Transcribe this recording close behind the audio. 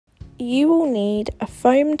You will need a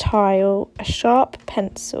foam tile, a sharp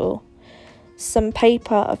pencil, some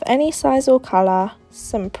paper of any size or colour,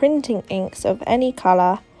 some printing inks of any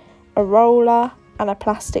colour, a roller and a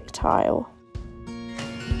plastic tile.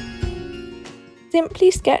 Simply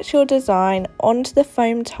sketch your design onto the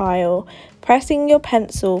foam tile, pressing your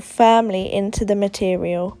pencil firmly into the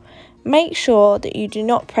material. Make sure that you do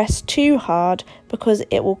not press too hard because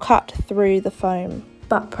it will cut through the foam,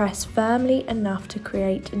 but press firmly enough to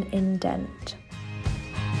create an indent.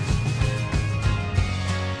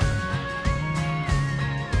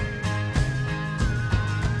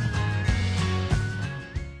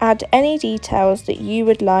 Add any details that you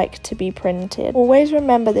would like to be printed. Always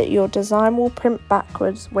remember that your design will print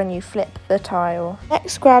backwards when you flip the tile.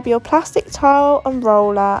 Next, grab your plastic tile and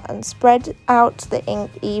roller and spread out the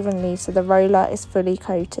ink evenly so the roller is fully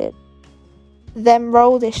coated. Then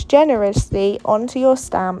roll this generously onto your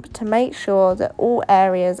stamp to make sure that all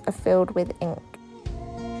areas are filled with ink.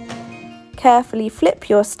 Carefully flip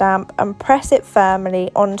your stamp and press it firmly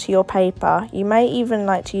onto your paper. You may even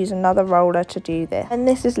like to use another roller to do this. When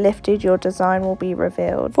this is lifted, your design will be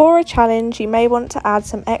revealed. For a challenge, you may want to add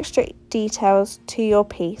some extra details to your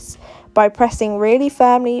piece by pressing really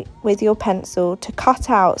firmly with your pencil to cut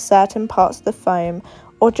out certain parts of the foam,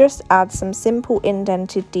 or just add some simple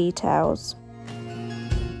indented details.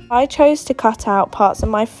 I chose to cut out parts of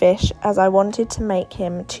my fish as I wanted to make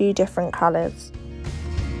him 2 different colours.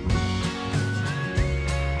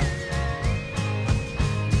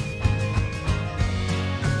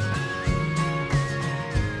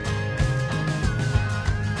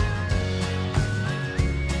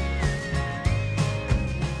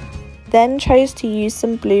 Then chose to use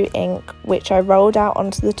some blue ink, which I rolled out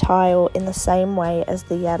onto the tile in the same way as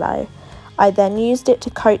the yellow. I then used it to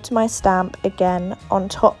coat my stamp again on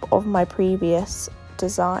top of my previous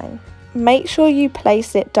design. Make sure you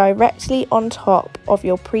place it directly on top of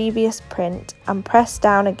your previous print and press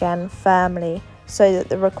down again firmly so that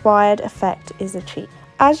the required effect is achieved.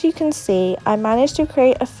 As you can see, I managed to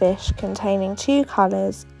create a fish containing 2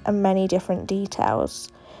 colours and many different details.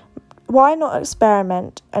 Why not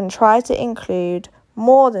experiment and try to include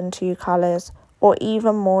more than 2 colours or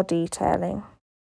even more detailing?